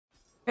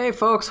Hey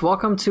folks,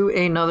 welcome to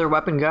another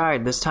weapon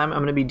guide. This time I'm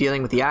going to be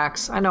dealing with the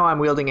axe. I know I'm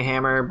wielding a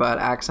hammer, but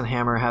axe and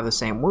hammer have the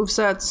same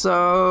moveset,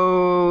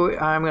 so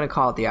I'm going to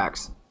call it the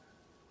axe.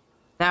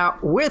 Now,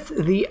 with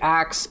the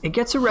axe, it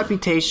gets a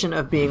reputation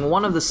of being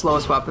one of the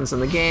slowest weapons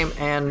in the game,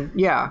 and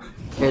yeah,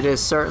 it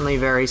is certainly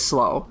very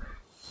slow.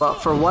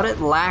 But for what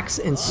it lacks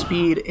in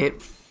speed,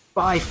 it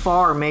by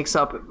far makes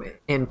up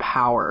in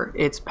power.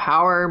 Its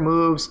power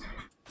moves,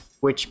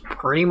 which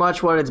pretty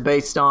much what it's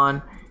based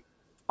on,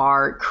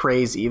 are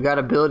crazy. You've got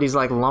abilities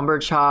like Lumber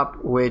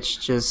Chop,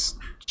 which just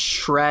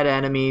shred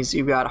enemies.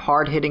 You've got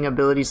hard-hitting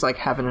abilities like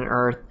Heaven and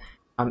Earth.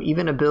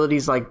 Even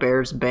abilities like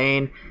Bear's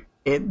Bane.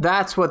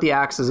 That's what the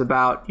axe is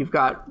about. You've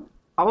got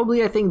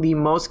probably, I think, the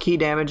most key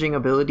damaging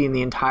ability in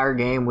the entire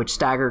game, which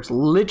staggers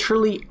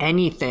literally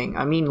anything.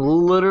 I mean,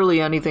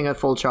 literally anything at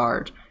full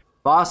charge.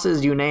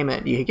 Bosses, you name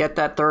it. You get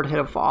that third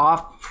hit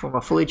off from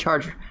a fully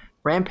charged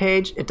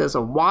Rampage. It does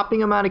a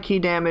whopping amount of key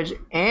damage,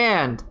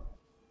 and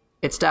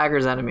it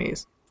staggers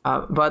enemies.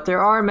 But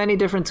there are many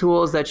different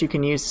tools that you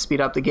can use to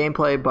speed up the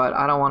gameplay, but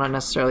I don't want to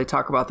necessarily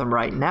talk about them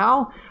right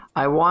now.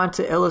 I want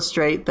to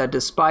illustrate that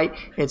despite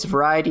its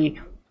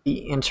variety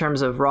in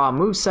terms of raw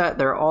moveset,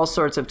 there are all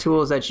sorts of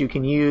tools that you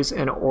can use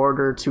in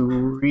order to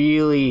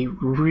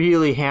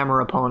really hammer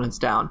opponents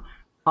down.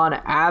 Pun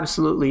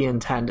absolutely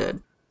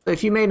intended. So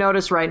if you may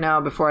notice right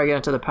now, before I get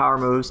into the power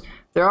moves,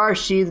 there are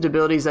sheathed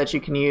abilities that you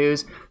can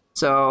use,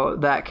 so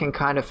that can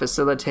kind of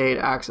facilitate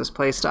Axe's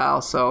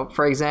playstyle. So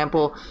for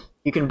example,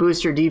 you can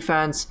boost your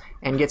defense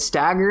and get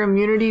stagger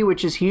immunity,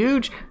 which is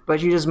huge,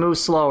 but you just move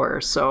slower.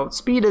 So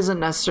speed isn't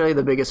necessarily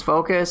the biggest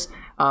focus.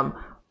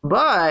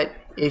 But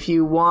if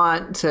you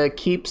want to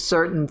keep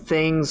certain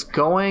things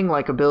going,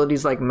 like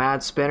abilities like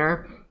Mad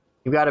Spinner,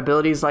 you've got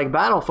abilities like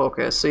Battle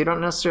Focus. So you don't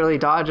necessarily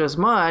dodge as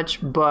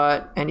much,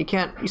 and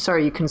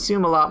you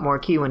consume a lot more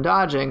ki when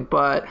dodging,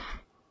 but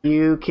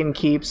you can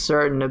keep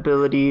certain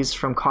abilities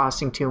from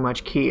costing too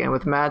much ki. And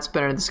with Mad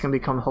Spinner, this can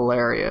become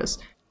hilarious.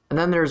 And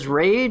then there's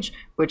Rage,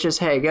 which is,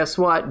 hey, guess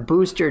what?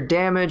 Boost your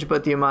damage,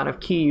 but the amount of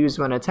ki used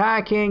when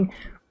attacking,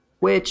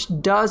 which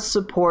does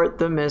support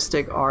the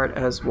Mystic Art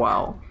as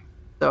well.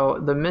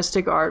 So the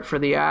Mystic Art for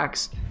the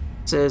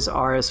axes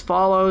are as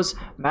follows.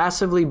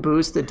 Massively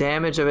boost the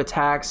damage of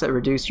attacks that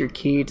reduce your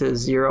ki to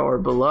 0 or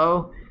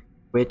below,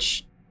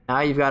 which now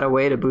you've got a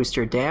way to boost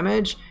your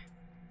damage.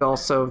 You've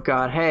also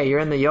got, hey, you're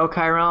in the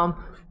yokai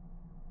realm,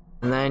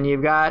 and then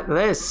you've got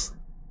this,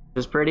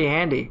 which is pretty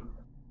handy.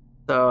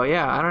 So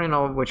yeah, I don't even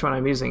know which one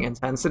I'm using.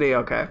 Intensity,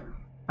 okay.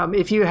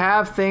 If you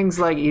have things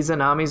like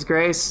Izanami's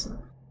Grace,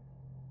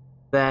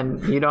 then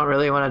you don't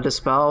really want to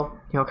dispel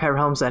yokai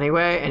realms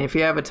anyway. And if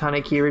you have a ton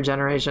of ki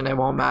regeneration, it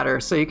won't matter.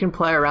 So you can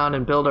play around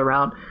and build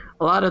around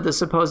a lot of the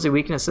supposed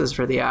weaknesses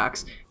for the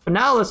axe. But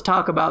now let's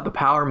talk about the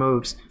power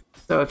moves.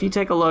 So if you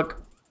take a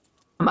look,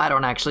 I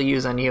don't actually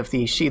use any of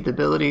the sheath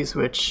abilities,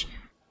 which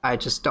I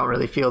just don't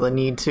really feel the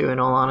need to, in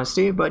all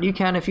honesty. But you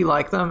can if you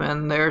like them,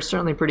 and they're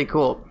certainly pretty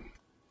cool.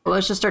 Well,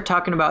 let's just start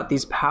talking about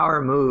these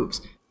power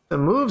moves. The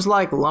moves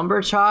like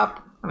Lumber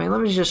Chop, I mean,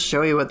 let me just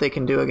show you what they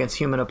can do against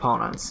human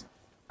opponents.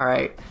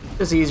 Alright,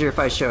 it's easier if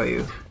I show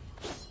you.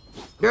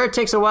 Sure, it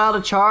takes a while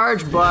to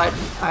charge, but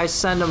I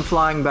send them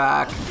flying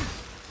back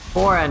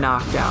for a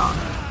knockdown.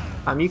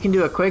 You can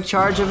do a quick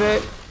charge of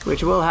it,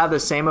 which will have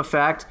the same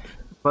effect,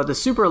 but the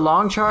super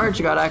long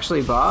charge got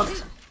actually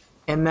buffed,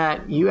 in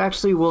that you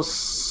actually will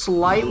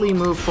slightly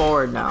move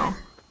forward now.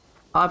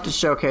 I'll have to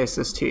showcase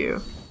this to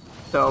you.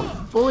 So,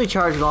 fully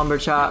charged Lumber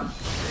Chop.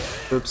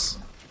 Oops,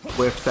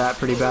 whiffed that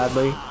pretty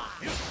badly.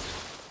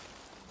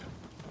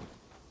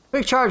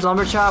 Quick charge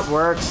Lumber Chop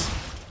works,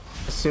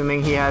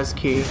 assuming he has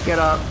ki. Get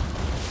up.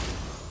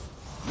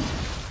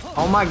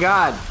 Oh my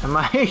god, am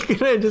I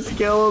gonna just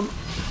kill him?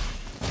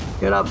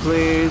 Get up,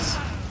 please.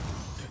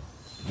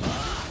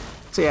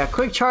 So yeah,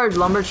 quick charge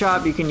Lumber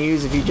Chop you can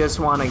use if you just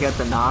want to get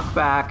the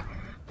knockback,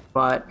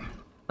 but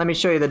let me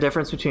show you the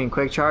difference between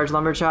quick charge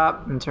Lumber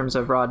Chop in terms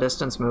of raw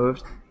distance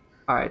moved.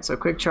 Alright, so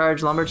quick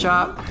charge Lumber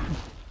Chop,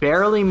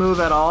 barely move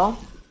at all,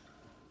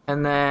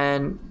 and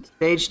then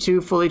stage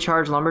 2 fully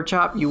charged Lumber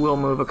Chop, you will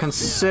move a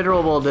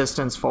considerable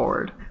distance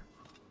forward.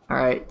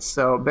 Alright,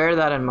 so bear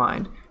that in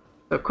mind.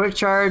 So quick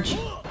charge,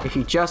 if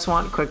you just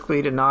want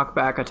quickly to knock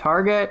back a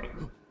target.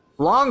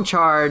 Long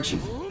charge,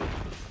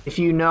 if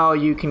you know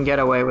you can get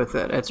away with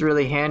it. It's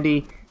really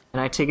handy,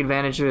 and I take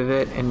advantage of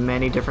it in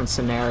many different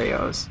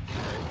scenarios.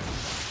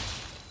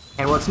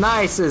 And what's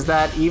nice is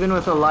that even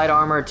with a light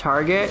armor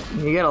target,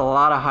 you get a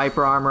lot of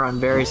hyper armor on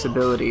various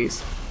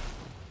abilities.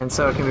 And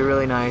so it can be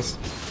really nice.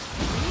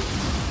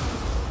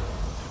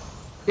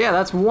 Yeah,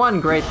 that's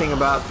one great thing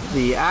about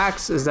the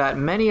axe, is that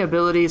many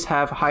abilities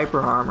have hyper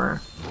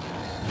armor.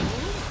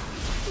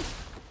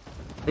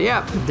 So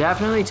yeah,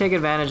 definitely take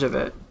advantage of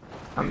it.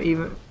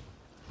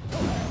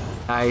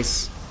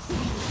 Nice.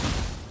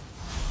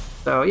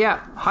 So yeah,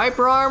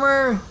 hyper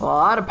armor, a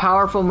lot of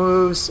powerful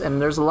moves,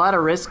 and there's a lot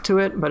of risk to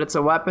it, but it's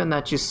a weapon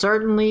that you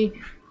certainly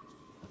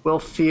will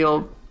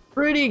feel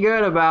pretty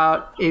good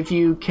about if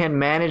you can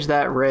manage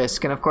that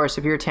risk. And of course,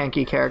 if you're a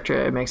tanky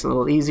character, it makes it a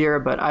little easier,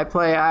 but I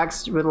play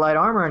Axe with light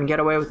armor and get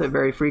away with it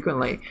very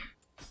frequently.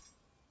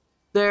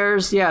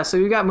 So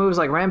you got moves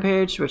like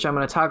Rampage, which I'm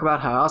going to talk about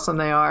how awesome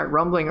they are.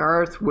 Rumbling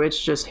Earth,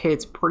 which just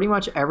hits pretty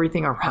much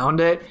everything around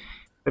it,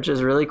 which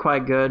is really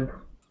quite good.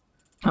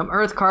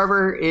 Earth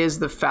Carver is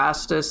the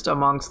fastest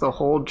amongst the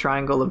hold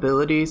triangle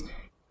abilities,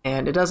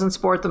 and it doesn't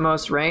sport the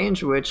most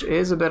range, which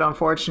is a bit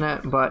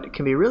unfortunate, but it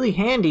can be really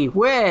handy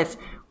with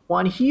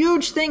one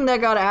huge thing that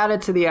got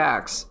added to the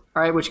axe,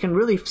 alright, which can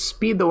really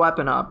speed the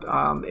weapon up,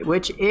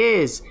 which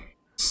is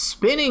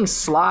Spinning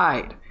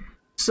Slide.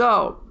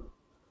 So,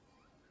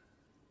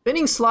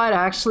 Spinning Slide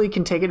actually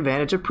can take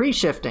advantage of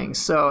pre-shifting.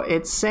 So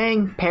it's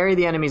saying parry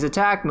the enemy's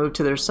attack, move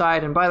to their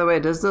side, and by the way,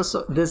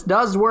 this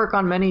does work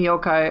on many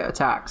yokai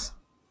attacks.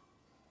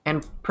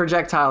 And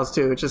projectiles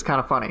too, which is kind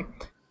of funny.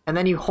 And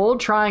then you hold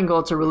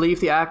triangle to relieve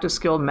the active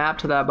skill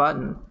mapped to that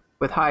button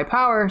with high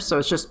power, so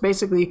it's just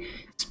basically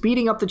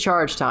speeding up the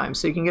charge time,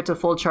 so you can get to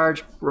full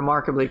charge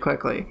remarkably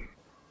quickly.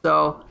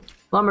 So,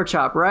 Lumber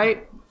Chop,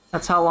 right?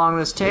 That's how long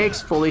this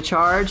takes, fully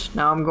charged.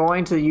 Now I'm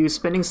going to use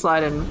Spinning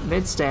Slide in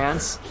mid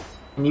stance.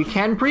 And you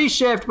can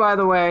pre-shift, by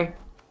the way.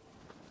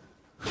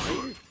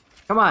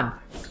 Come on.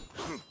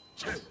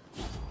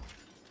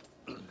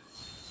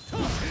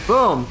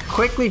 Boom,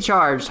 quickly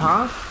charged,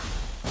 huh?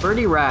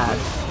 Pretty rad.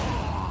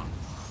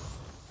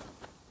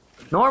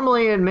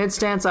 Normally in mid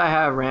stance I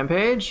have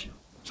Rampage.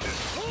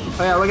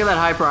 Oh yeah, look at that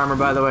hyper armor,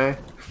 by the way.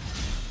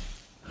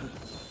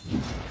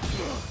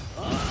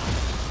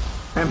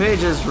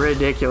 Rampage is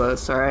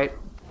ridiculous, alright?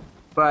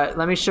 But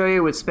let me show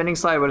you with Spinning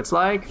Slide what it's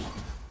like.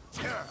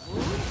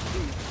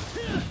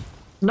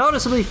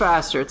 Noticeably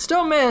faster. It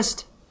still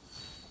missed.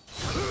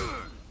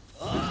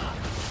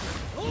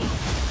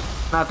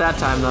 Not that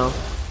time though.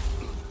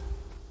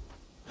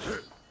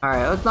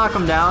 Alright, let's knock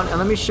him down and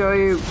let me show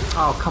you.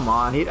 Oh, come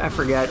on. I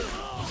forget.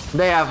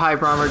 They have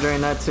hyper armor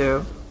during that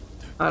too.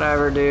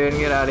 Whatever, dude.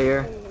 Get out of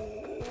here.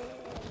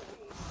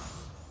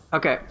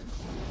 Okay.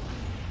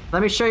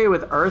 Let me show you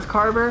with Earth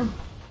Carver.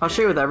 I'll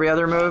show you with every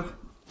other move.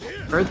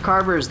 Earth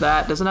Carver is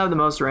that. Doesn't have the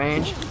most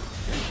range.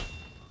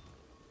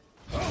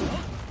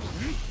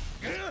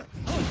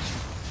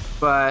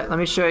 But let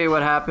me show you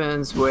what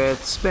happens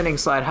with Spinning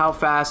Slide, how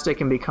fast it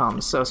can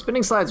become. So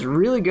Spinning Slide's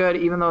really good,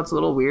 even though it's a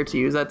little weird to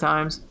use at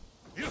times.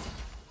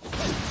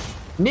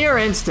 Near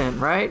instant,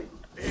 right?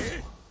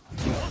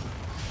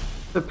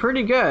 But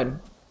pretty good.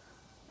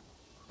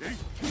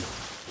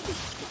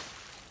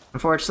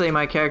 Unfortunately,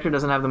 my character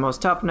doesn't have the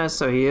most toughness,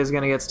 so he is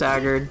going to get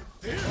staggered.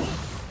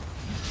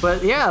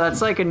 But yeah,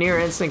 that's like a near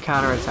instant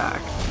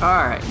counterattack.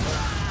 Alright.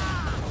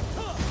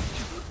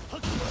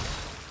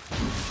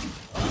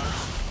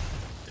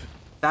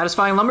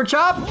 Satisfying Lumber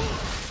Chop?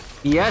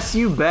 Yes,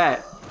 you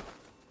bet.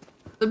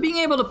 So being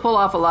able to pull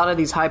off a lot of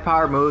these high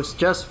power moves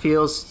just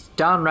feels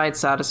downright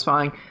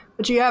satisfying,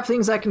 but you have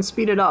things that can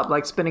speed it up,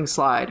 like Spinning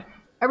Slide.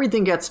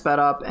 Everything gets sped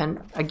up,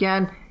 and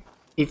again,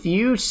 if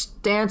you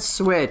stance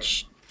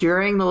switch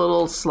during the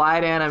little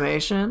slide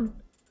animation,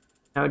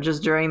 you know,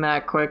 just during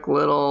that quick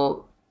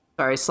little,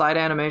 slide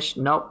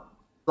animation, nope,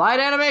 slide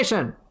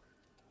animation!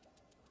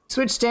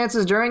 Switch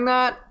stances during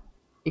that,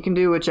 you can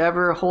do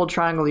whichever hold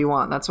triangle you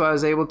want. That's why I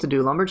was able to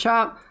do Lumber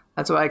Chop,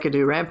 that's why I could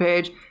do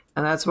Rampage,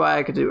 and that's why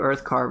I could do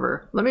Earth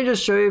Carver. Let me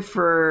just show you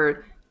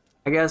for,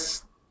 I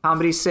guess,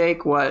 comedy's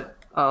sake, what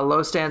a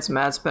low stance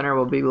Mad Spinner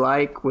will be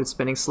like with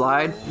Spinning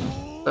Slide.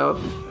 So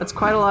that's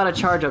quite a lot of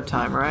charge up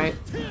time, right?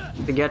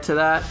 To get to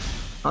that.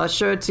 Well, let's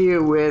show it to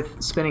you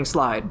with Spinning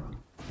Slide.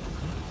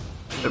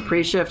 The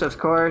pre-shift, of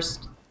course.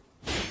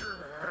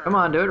 Come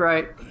on, do it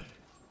right.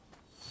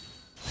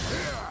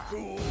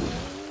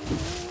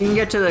 You can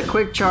get to the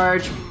quick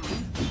charge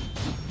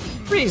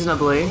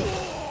reasonably,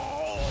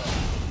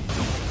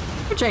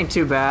 which ain't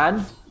too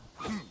bad.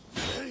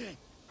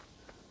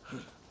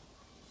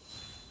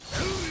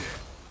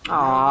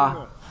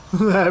 Aw,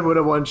 that would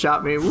have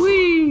one-shot me.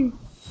 Whee!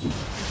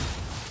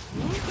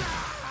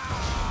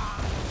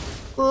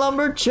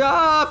 Lumber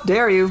Chop!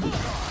 Dare you!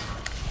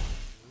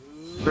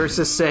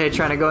 Versus, say,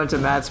 trying to go into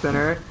Mad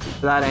Spinner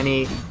without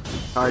any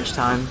charge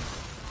time.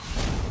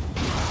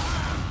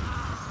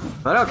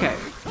 But okay.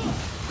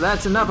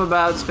 That's enough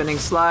about Spinning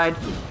Slide.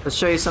 Let's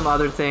show you some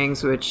other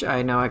things, which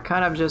I know I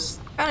kind of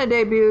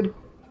debuted.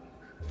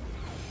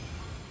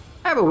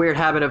 I have a weird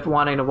habit of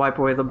wanting to wipe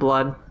away the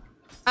blood.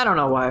 I don't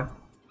know why.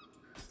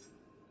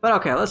 But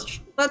okay,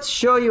 let's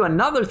show you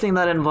another thing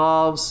that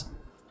involves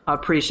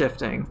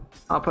pre-shifting.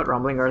 I'll put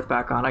Rumbling Earth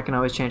back on. I can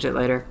always change it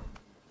later.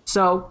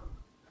 So,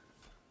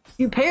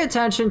 you pay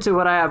attention to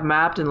what I have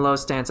mapped in low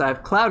stance. I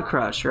have Cloud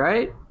Crush,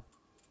 right?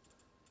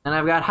 And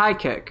I've got High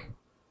Kick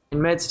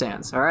in mid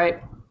stance,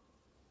 alright?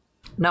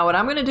 Now what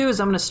I'm going to do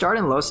is I'm going to start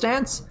in low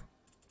stance,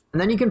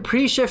 and then you can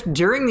pre-shift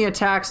during the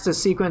attacks to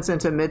sequence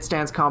into mid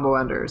stance combo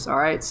enders,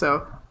 alright?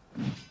 So,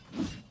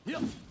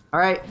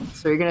 alright,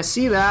 so you're going to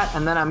see that,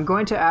 and then I'm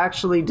going to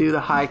actually do the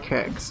High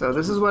Kick. So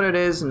this is what it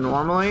is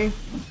normally.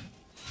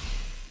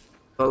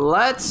 But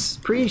let's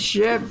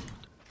pre-shift.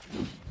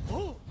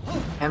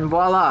 And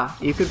voila,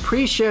 you could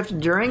pre-shift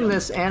during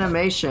this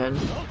animation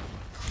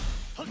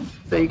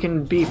so you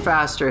can be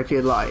faster if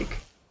you'd like.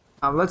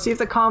 Let's see if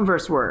the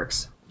converse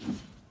works.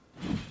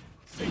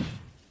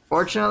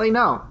 Fortunately,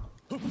 no.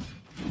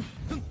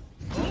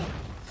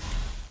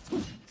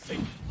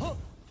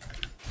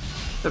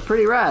 They're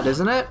pretty rad,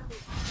 isn't it?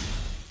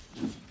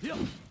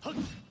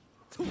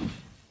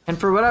 And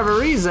for whatever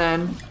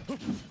reason,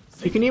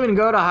 you can even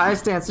go to high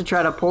stance to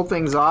try to pull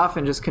things off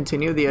and just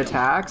continue the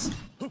attacks.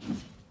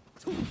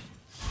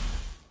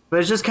 But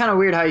it's just kind of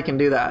weird how you can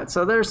do that.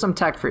 So there's some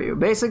tech for you.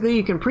 Basically,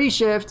 you can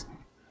pre-shift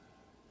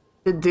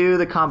to do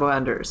the combo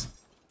enders.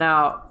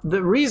 Now,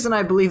 the reason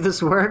I believe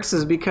this works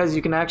is because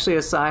you can actually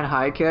assign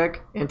high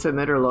kick into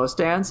mid or low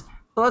stance.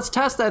 So let's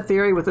test that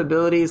theory with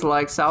abilities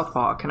like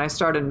Southpaw. Can I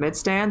start in mid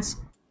stance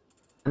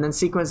and then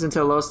sequence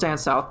into low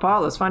stance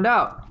Southpaw? Let's find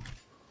out.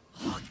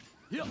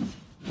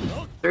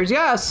 There's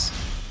yes.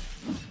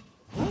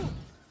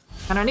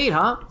 Kinda neat,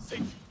 huh?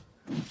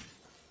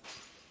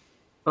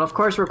 But of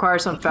course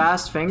requires some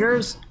fast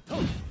fingers,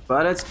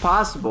 but it's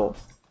possible.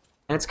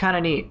 And it's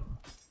kinda neat.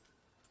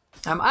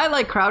 I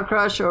like Crowd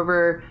Crush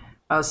over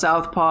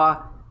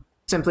Southpaw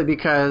simply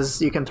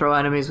because you can throw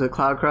enemies with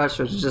Cloud Crush,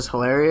 which is just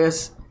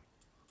hilarious.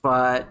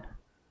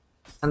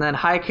 And then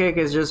High Kick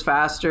is just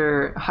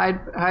faster. High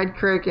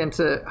Kick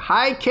into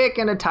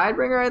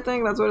Tidebringer, I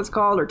think that's what it's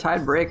called, or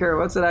Tidebreaker.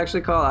 What's it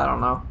actually called? I don't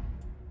know.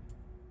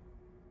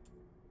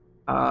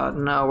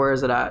 No, where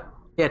is it at?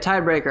 Yeah,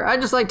 Tidebreaker. I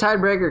just like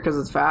Tidebreaker because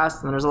it's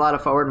fast and there's a lot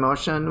of forward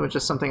motion, which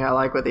is something I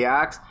like with the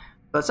axe.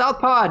 But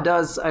Southpaw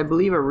does, I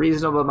believe, a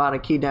reasonable amount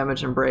of key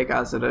damage and break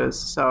as it is.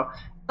 So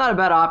not a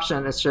bad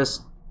option. It's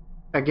just,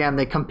 again,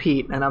 they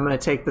compete, and I'm going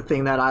to take the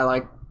thing that I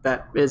like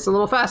that is a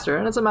little faster,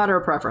 and it's a matter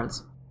of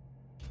preference.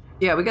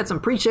 Yeah, we got some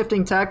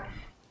pre-shifting tech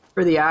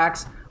for the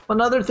axe.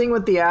 Another thing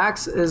with the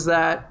axe is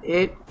that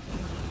the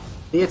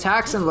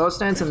attacks in low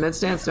stance and mid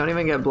stance don't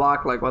even get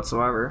blocked like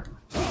whatsoever.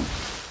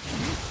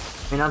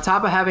 I mean, on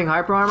top of having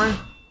hyper armor,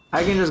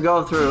 I can just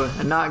go through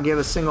and not give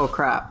a single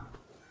crap.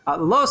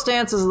 Low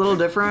stance is a little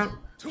different.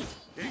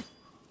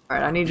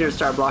 Alright, I need you to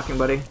start blocking,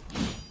 buddy.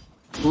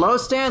 Low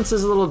stance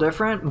is a little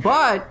different,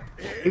 but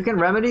you can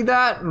remedy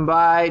that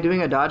by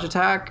doing a dodge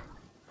attack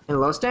in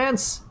low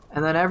stance,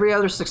 and then every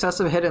other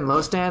successive hit in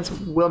low stance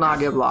will not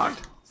get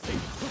blocked.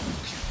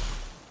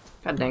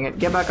 God dang it.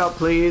 Get back up,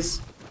 please.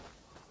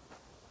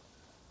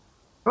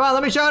 Come on,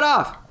 let me show it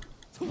off.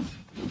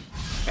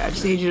 Okay, I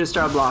just need you to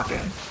start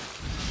blocking.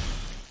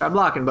 Start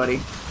blocking,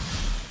 buddy.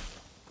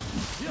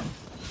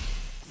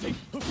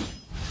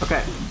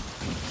 Okay.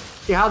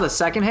 See how the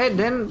second hit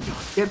didn't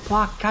get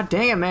blocked? God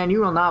dang it, man.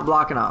 You will not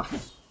block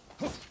enough.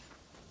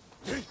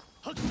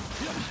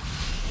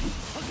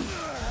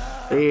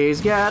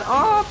 Please get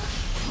up.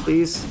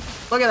 Please.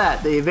 Look at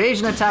that. The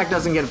evasion attack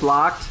doesn't get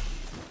blocked.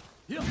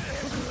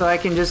 So I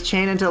can just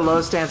chain into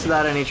low stance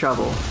without any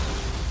trouble.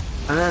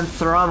 And then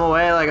throw him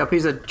away like a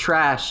piece of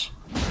trash.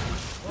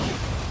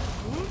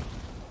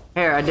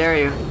 Here, I dare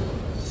you.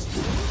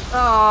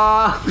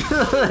 Aww,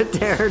 the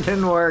dare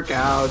didn't work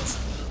out.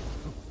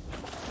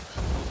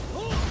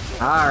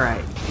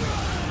 Alright.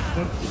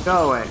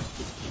 Go away.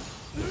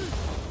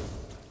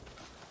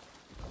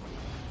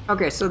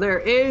 Okay,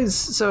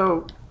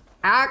 so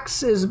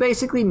Axe is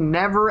basically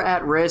never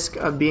at risk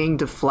of being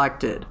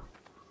deflected.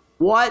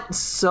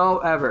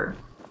 Whatsoever.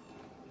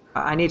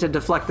 I need to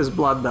deflect this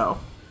blood though.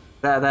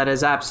 That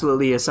is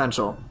absolutely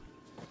essential.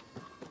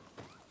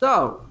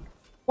 So,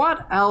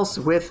 what else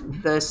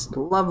with this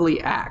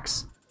lovely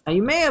axe? Now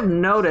you may have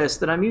noticed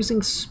that I'm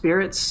using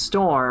Spirit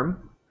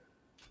Storm,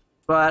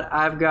 but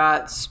I've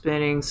got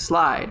Spinning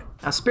Slide.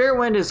 Now Spirit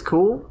Wind is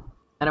cool,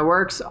 and it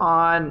works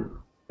on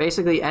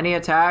basically any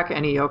attack,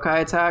 any yokai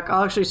attack.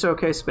 I'll actually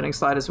showcase Spinning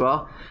Slide as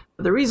well.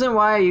 But the reason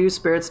why I use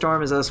Spirit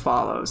Storm is as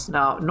follows.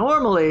 Now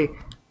normally,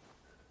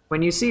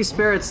 when you see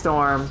Spirit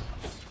Storm,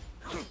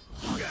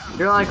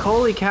 you're like,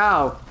 holy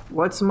cow,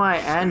 what's my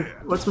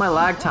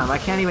lag time? I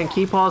can't even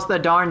key pulse the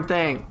darn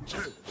thing.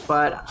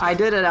 But I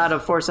did it out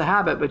of force of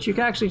habit, but you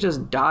can actually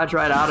just dodge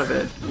right out of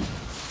it.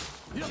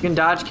 You can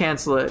dodge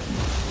cancel it.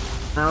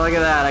 Now look at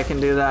that, I can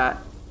do that.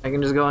 I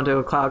can just go into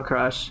a Cloud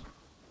Crush.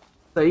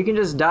 So you can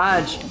just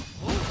dodge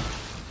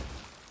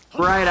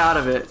right out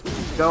of it.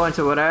 Go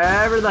into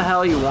whatever the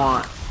hell you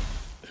want.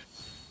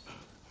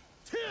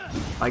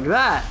 Like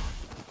that.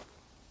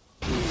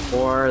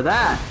 Or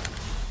that.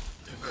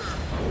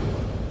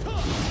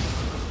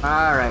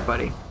 Alright,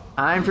 buddy.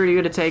 Time for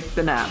you to take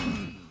the nap.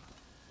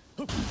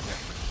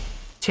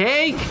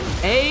 Take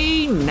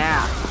a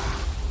nap.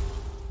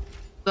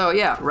 So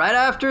yeah, right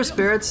after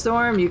Spirit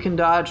Storm, you can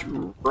dodge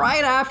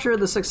right after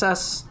the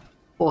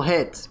successful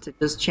hit to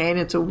just chain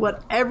it to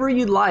whatever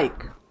you'd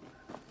like.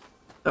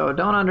 So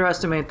don't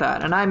underestimate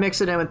that. And I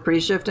mix it in with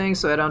pre-shifting,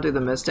 so I don't do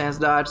the mid stance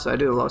dodge, so I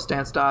do the low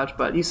stance dodge,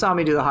 but you saw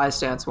me do the high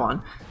stance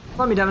one.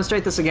 Let me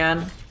demonstrate this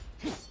again.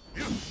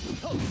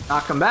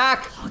 Knock him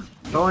back.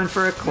 Go in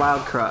for a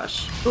Cloud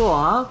Crush. Cool,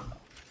 huh?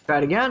 Try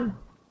it again.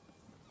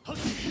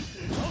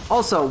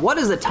 Also, what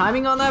is the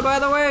timing on that, by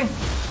the way?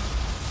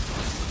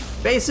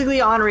 Basically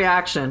on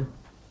reaction.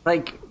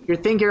 Like, you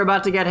think you're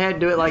about to get hit,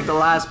 do it like the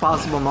last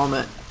possible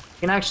moment.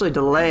 You can actually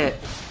delay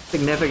it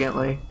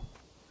significantly.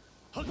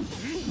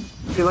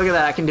 See, look at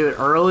that, I can do it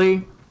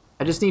early.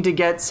 I just need to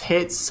get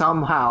hit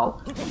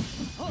somehow.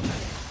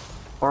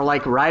 Or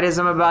like right as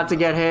I'm about to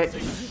get hit.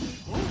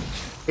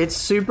 It's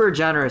super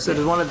generous. It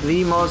is one of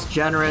the most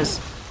generous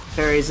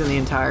parries in the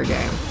entire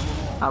game.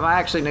 I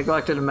actually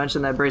neglected to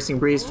mention that Bracing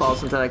Breeze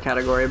falls into that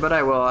category, but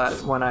I will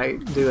when I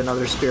do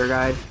another spear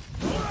guide.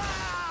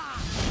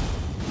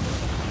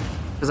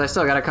 Because I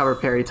still gotta cover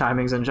parry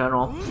timings in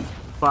general.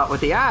 But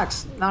with the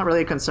axe, not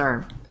really a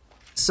concern.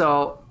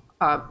 So,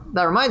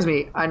 that reminds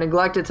me, I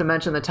neglected to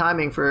mention the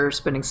timing for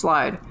Spinning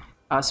Slide.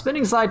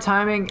 Spinning Slide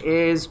timing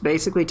is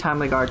basically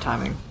timely guard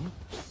timing.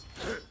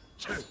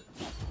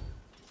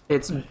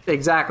 It's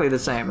exactly the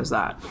same as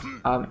that.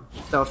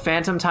 So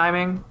Phantom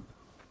timing.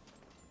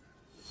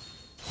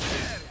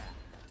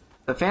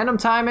 The Phantom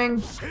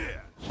timing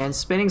and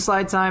Spinning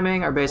Slide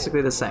timing are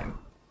basically the same.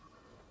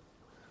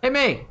 Hit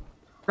me!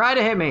 Try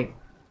to hit me!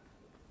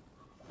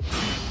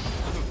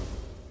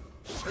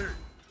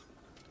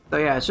 So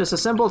yeah, it's just a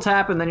simple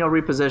tap and then you'll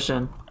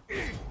reposition.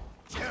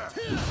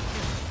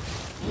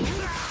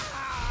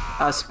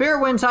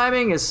 Spirit Wind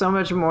timing is so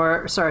much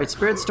more... Sorry,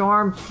 Spirit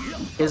Storm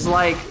is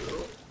like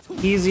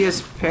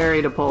easiest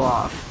parry to pull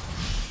off.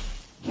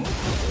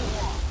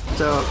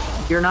 So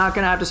you're not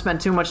gonna have to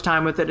spend too much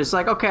time with it. It's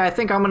like, okay, I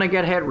think I'm gonna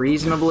get hit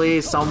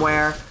reasonably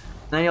somewhere.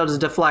 Then you'll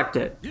just deflect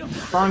it.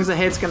 As long as the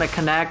hit's gonna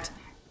connect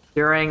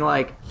during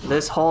like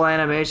this whole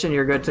animation,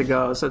 you're good to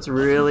go. So it's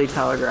really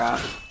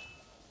telegraphed.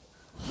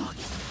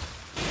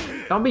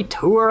 Don't be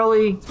too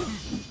early,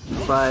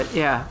 but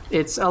yeah,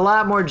 it's a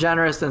lot more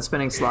generous than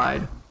Spinning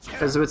Slide.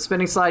 Because with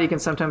Spinning Slide, you can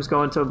sometimes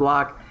go into a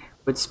block.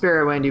 With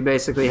Spirit Wind, you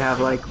basically have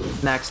like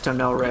next to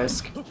no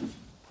risk.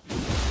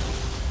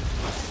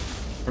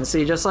 And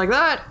see, just like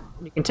that,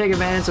 you can take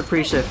advantage of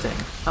pre-shifting.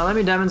 Now let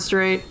me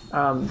demonstrate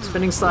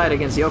Spinning Slide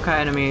against yokai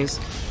enemies.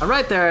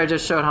 Right there, I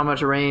just showed how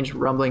much range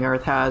Rumbling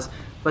Earth has.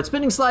 But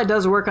Spinning Slide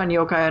does work on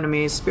yokai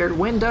enemies. Spirit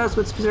Wind does,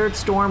 but Spirit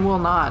Storm will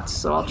not.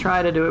 So I'll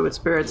try to do it with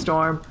Spirit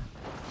Storm.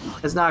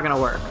 It's not gonna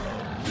work.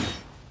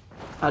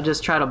 I'll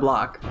just try to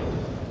block.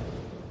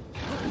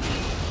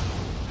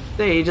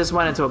 See, he just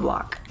went into a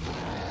block.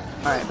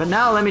 Alright, but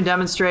now let me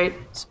demonstrate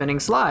Spinning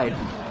Slide.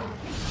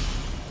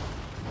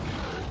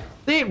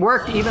 See, it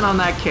worked even on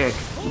that kick.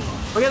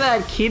 Look at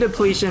that ki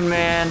depletion,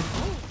 man.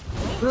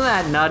 Isn't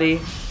that nutty?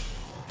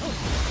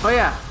 Oh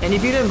yeah, and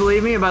if you didn't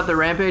believe me about the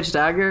Rampage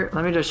Dagger,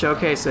 let me just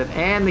showcase it.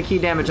 And the ki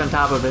damage on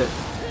top of it.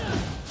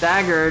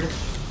 Staggered.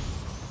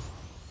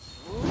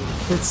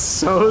 It's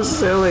so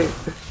silly.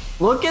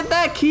 Look at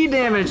that ki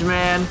damage,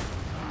 man.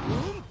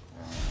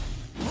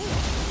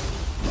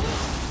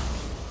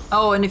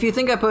 Oh, and if you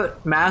think I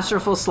put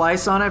Masterful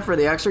Slice on it for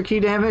the extra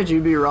ki damage,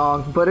 you'd be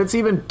wrong. But it's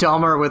even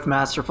dumber with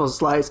Masterful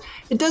Slice.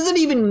 It doesn't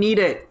even need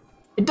it.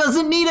 It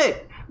doesn't need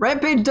it.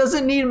 Rampage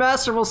doesn't need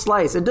Masterful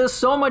Slice. It does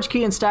so much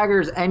ki and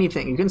staggers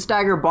anything. You can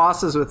stagger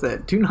bosses with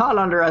it. Do not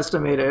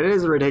underestimate it. It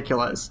is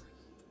ridiculous.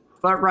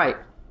 But right.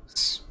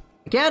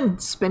 Again,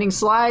 Spinning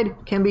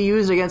Slide can be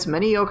used against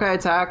many yokai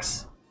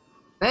attacks.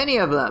 Many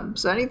of them.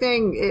 So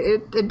anything,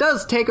 it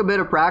does take a bit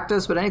of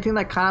practice, but anything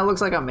that kind of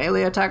looks like a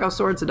melee attack of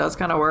sorts, it does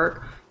kind of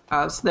work.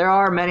 So there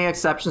are many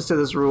exceptions to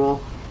this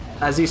rule.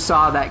 As you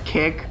saw, that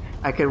kick,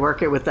 I could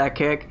work it with that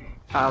kick,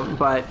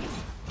 but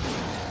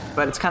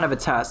it's kind of a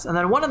test. And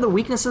then one of the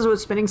weaknesses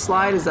with Spinning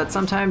Slide is that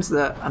sometimes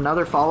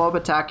another follow-up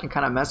attack can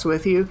kind of mess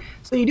with you.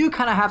 So you do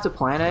kind of have to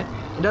plan it.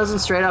 It doesn't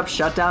straight up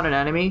shut down an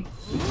enemy,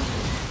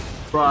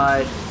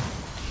 but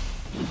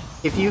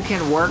if you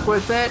can work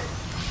with it,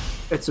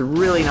 it's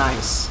really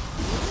nice.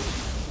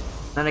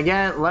 And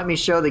again, let me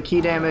show the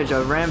ki damage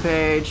of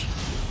Rampage.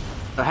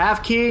 The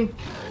half ki.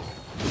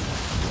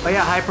 Oh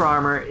yeah, Hyper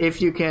Armor.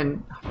 If you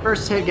can,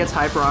 first hit gets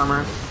Hyper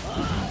Armor.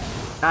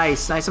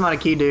 Nice, nice amount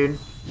of ki, dude.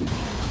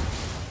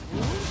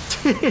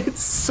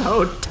 It's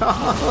so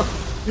dumb.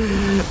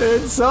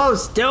 It's so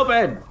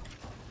stupid.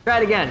 Try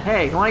it again.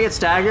 Hey, you want to get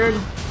staggered?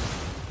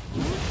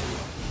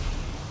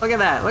 Look at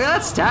that. Look at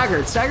that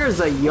staggered. Stagger's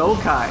a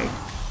yokai.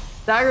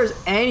 Staggers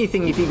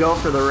anything if you go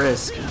for the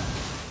risk.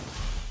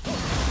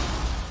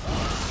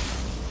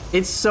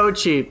 It's so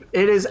cheap.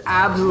 It is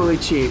absolutely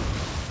cheap.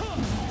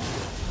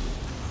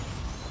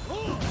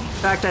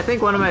 In fact, I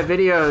think one of my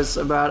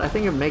videos about, I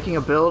think of making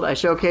a build, I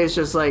showcase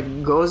just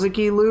like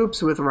Gozaki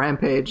loops with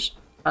Rampage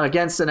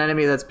against an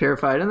enemy that's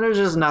purified, and there's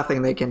just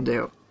nothing they can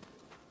do.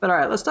 But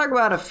alright, let's talk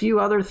about a few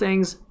other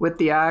things with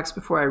the axe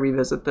before I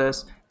revisit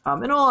this.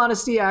 In all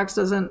honesty, axe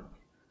doesn't...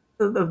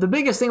 The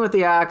biggest thing with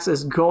the axe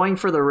is going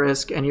for the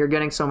risk, and you're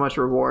getting so much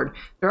reward.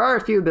 There are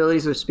a few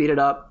abilities which speed it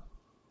up.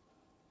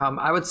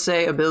 I would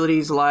say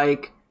abilities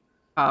like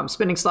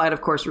Spinning Slide,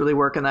 of course, really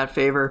work in that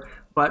favor.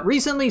 But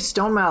recently,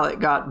 Stone Mallet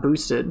got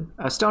boosted.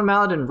 Stone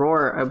Mallet and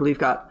Roar, I believe,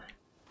 got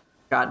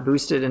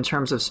boosted in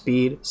terms of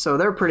speed. So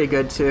they're pretty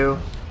good, too.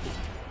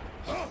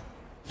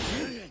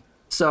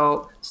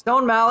 So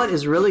Stone Mallet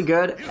is really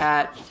good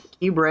at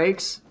ki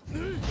breaks.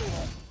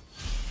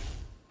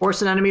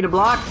 Force an enemy to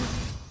block.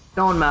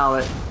 Stone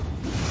Mallet.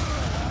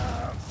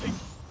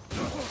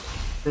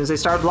 As soon as they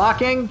start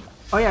blocking,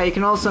 oh yeah, you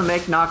can also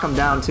knock them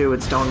down too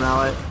with Stone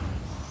Mallet.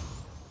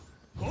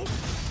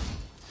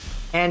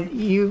 And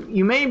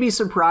you may be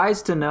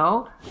surprised to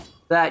know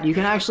that you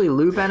can actually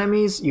loop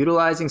enemies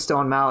utilizing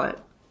Stone Mallet.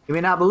 You may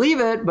not believe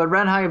it, but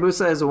Ren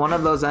Hayabusa is one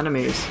of those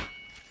enemies.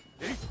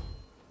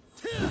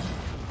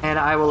 And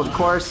I will of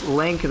course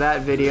link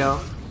that video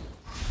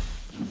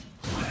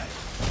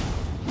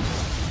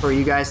for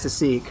you guys to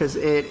see, because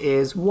it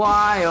is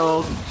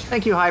wild.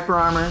 Thank you, Hyper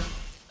Armor.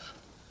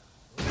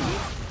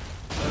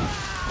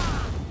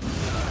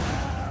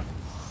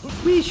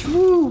 Weesh,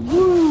 woo,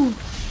 woo.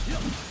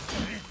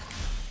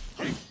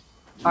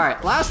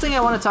 Alright, last thing I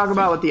want to talk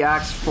about with the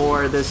axe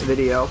for this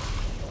video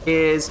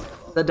is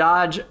the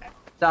dodge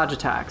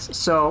attacks.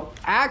 So,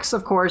 axe,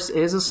 of course,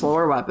 is a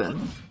slower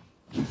weapon.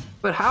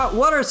 But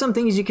what are some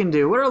things you can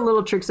do? What are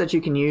little tricks that you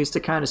can use to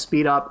kind of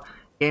speed up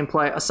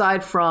gameplay,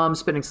 aside from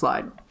spinning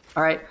slide?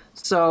 Alright,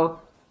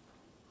 so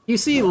you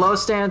see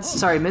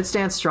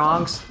mid-stance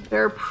strongs,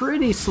 they're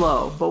pretty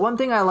slow. But one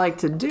thing I like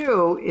to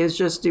do is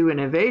just do an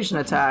evasion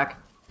attack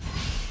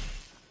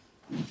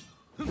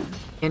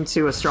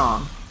into a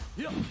strong.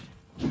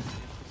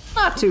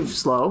 Not too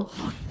slow.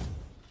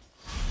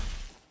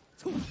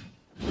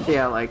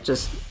 Yeah, like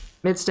just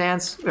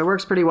mid-stance, it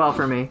works pretty well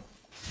for me.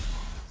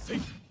 So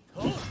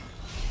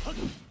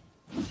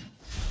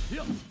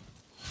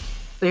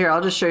here,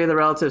 I'll just show you the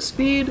relative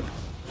speed.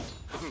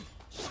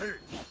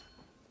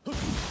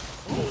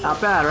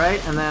 Not bad,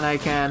 right? And then I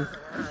can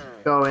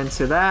go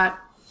into that.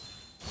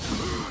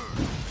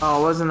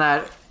 Oh, wasn't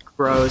that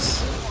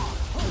gross?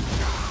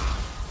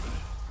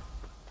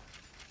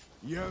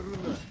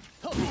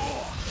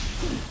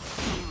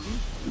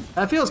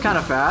 That feels kind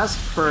of fast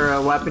for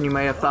a weapon you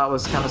may have thought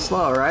was kind of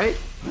slow, right?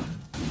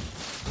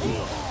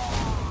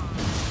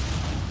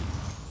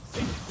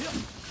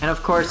 And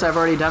of course, I've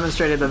already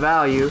demonstrated the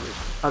value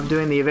of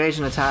doing the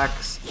evasion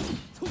attacks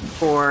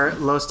for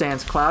low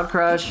stance Cloud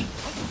Crush.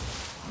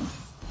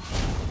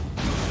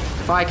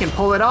 If I can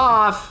pull it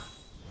off.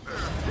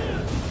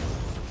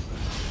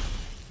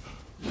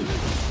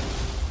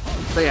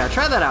 So yeah,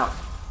 try that out.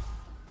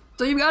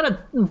 So you've got a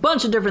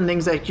bunch of different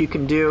things that you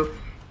can do.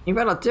 You've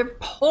got a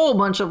whole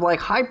bunch of like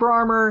hyper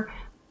armor,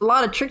 a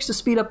lot of tricks to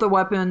speed up the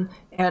weapon,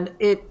 and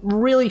it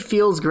really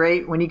feels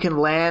great when you can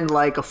land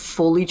like a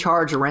fully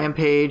charged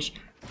Rampage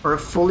or a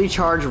fully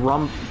charged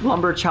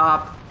Lumber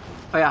Chop.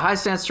 Oh yeah, high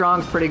stance strong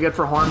is pretty good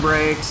for horn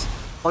breaks.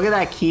 Look at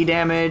that key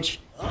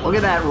damage. Look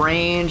at that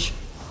range.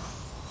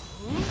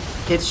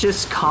 It's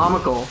just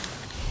comical.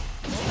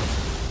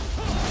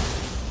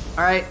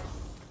 Alright,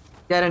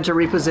 get into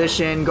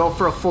reposition, go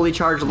for a fully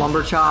charged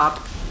Lumber Chop.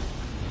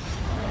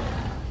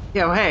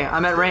 Yo, hey,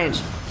 I'm at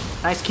range.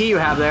 Nice key you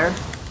have there.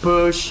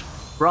 Push.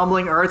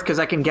 Rumbling Earth because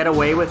I can get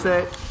away with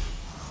it.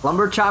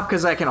 Lumber Chop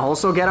because I can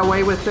also get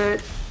away with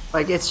it.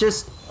 Like, it's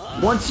just,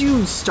 once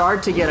you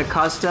start to get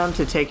accustomed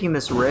to taking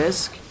this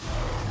risk,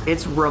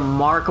 it's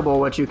remarkable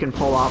what you can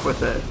pull off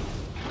with it.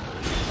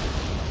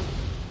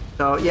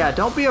 So yeah,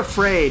 don't be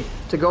afraid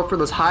to go for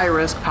those high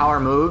risk power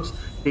moves,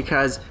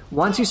 because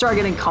once you start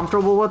getting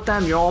comfortable with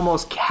them, you'll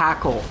almost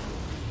cackle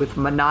with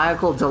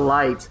maniacal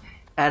delight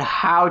at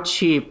how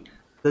cheap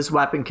this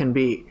weapon can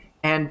be.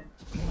 And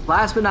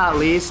last but not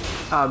least,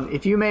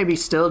 if you may be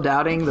still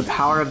doubting the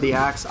power of the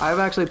axe, I've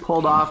actually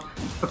pulled off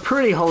a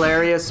pretty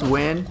hilarious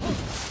win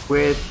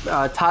with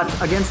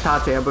against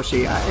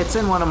Tateabushi. It's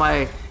in one of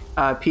my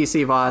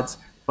PC VODs,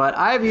 but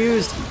I've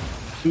used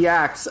the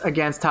axe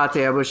against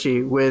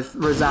Tateabushi with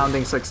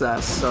resounding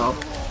success. So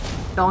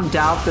don't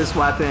doubt this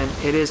weapon.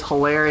 It is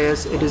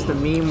hilarious. It is the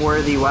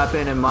meme-worthy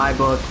weapon in my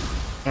book,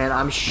 and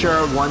I'm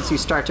sure once you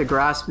start to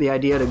grasp the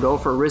idea to go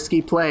for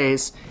risky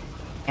plays,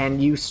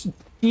 and you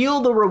feel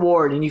the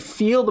reward and you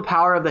feel the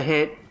power of the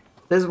hit,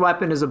 this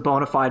weapon is a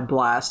bona fide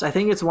blast. I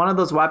think it's one of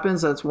those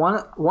weapons that's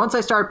once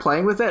I start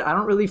playing with it, I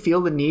don't really feel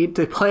the need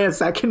to play a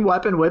second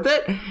weapon with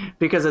it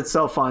because it's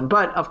so fun.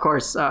 But of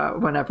course,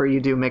 whenever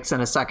you do mix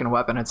in a second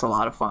weapon, it's a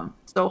lot of fun.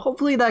 So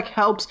hopefully that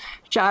helps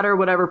shatter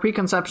whatever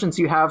preconceptions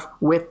you have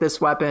with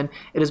this weapon.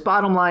 It is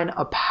bottom line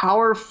a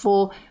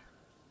powerful,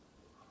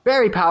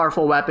 very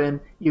powerful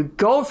weapon. You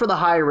go for the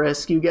high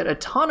risk, you get a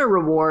ton of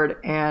reward,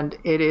 and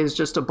it is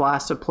just a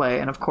blast to play.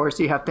 And of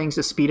course, you have things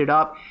to speed it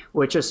up,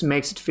 which just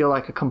makes it feel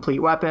like a complete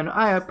weapon.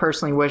 I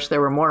personally wish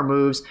there were more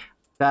moves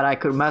that I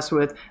could mess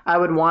with. I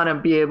would want to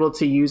be able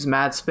to use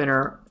Mad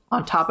Spinner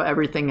on top of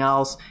everything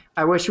else.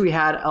 I wish we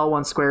had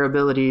L1 square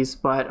abilities,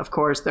 but of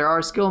course, there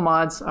are skill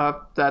mods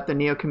that the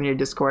Nioh Community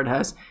Discord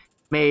has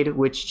made,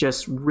 which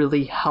just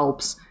really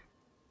helps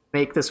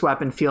make this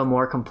weapon feel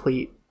more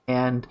complete.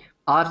 And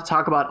I'll have to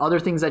talk about other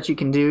things that you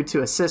can do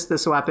to assist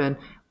this weapon,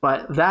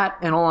 but that,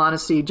 in all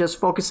honesty, just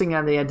focusing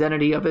on the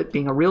identity of it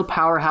being a real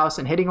powerhouse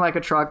and hitting like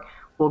a truck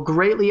will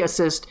greatly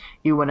assist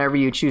you whenever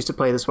you choose to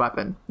play this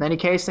weapon. In any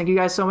case, thank you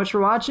guys so much for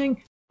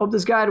watching. Hope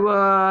this guide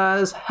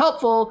was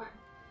helpful,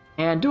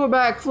 and do a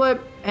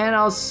backflip, and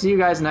I'll see you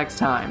guys next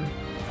time.